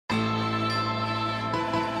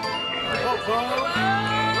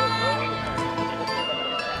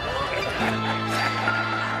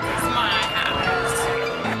my house.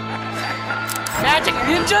 Magic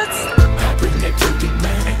ninjas.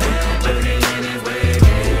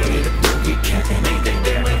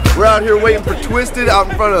 We're out here waiting for Twiztid out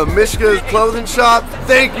in front of Mishka's clothing shop.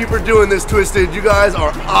 Thank you for doing this, Twiztid. You guys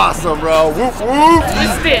are awesome, bro. Whoop, whoop.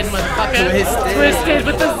 Twiztid, motherfucker. Twiztid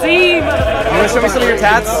with the Z. You wanna show me some of your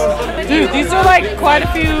tats? Dude, these are like quite a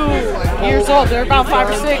few years old. They're about 5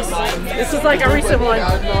 or 6. This is like a recent one.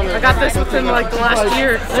 I got this within like the last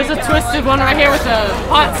year. There's a Twiztid one right here with a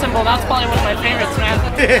pot symbol. That's probably one of my favorites, man.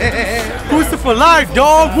 Twiztid for life,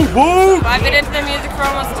 dog. Woo woo. I've been into the music for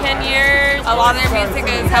almost 10 years. A lot of their music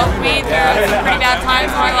has helped me through some pretty bad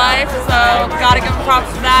times in my life, so gotta give props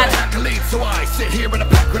for that. So I sit here and I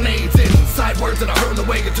pack grenades inside words and I hurl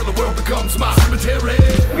away until the world becomes my cemetery.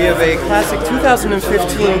 We have a classic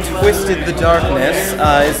 2015 Twiztid the Darkness.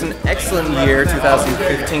 It's an excellent year,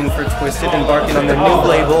 2015 for Twiztid, embarking on their new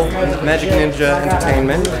label, Majik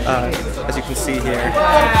Entertainment. As you can see here,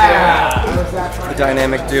 the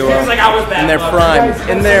dynamic duo in their prime.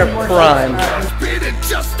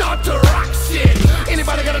 Just start to rock shit.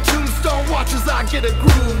 Anybody got a tombstone? Watch as I get a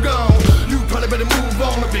groove gone. You probably better move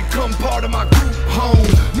on and become part of my group home.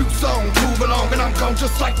 New song, move along, and I'm gone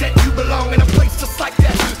just like that. You belong in a place just like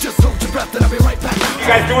that. Just hold your breath and I'll be right back. You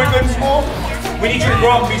guys doing good in school? We need you to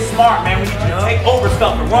grow up and be smart, man. We need you to take over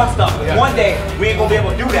stuff and run stuff. Yeah. One day, we ain't gonna be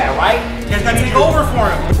able to do that, right? You guys gotta take over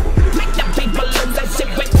for him. Make them people lose that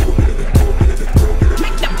shit, wait.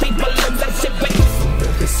 Make them people lose that shit, wait.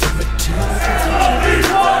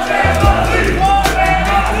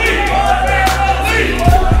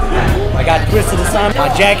 I got Twiztid to sign my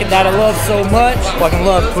jacket that I love so much. Fucking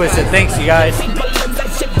love Twiztid. Thanks, you guys.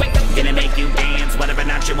 Gonna make you dance, whatever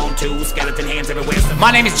not you want to. Skeleton hands everywhere.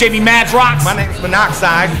 My name is Madrox. My name is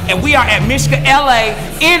Monoxide. And we are at Mishka, LA,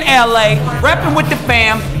 in LA, repping with the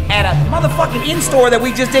fam at a motherfucking in-store that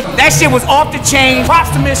we just did. That shit was off the chain.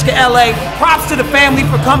 Props to Mishka, LA. Props to the family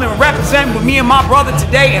for coming and representing with me and my brother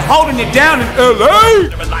today and holding it down in LA.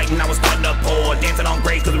 I was starting to pour, dancing on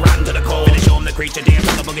grace cause we riding to the core. Finish on the creature, dance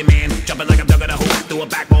on the boogeyman, jumping like I'm dug in a hoop through a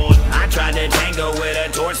backboard. I tried to tango with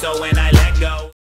a torso and I let go.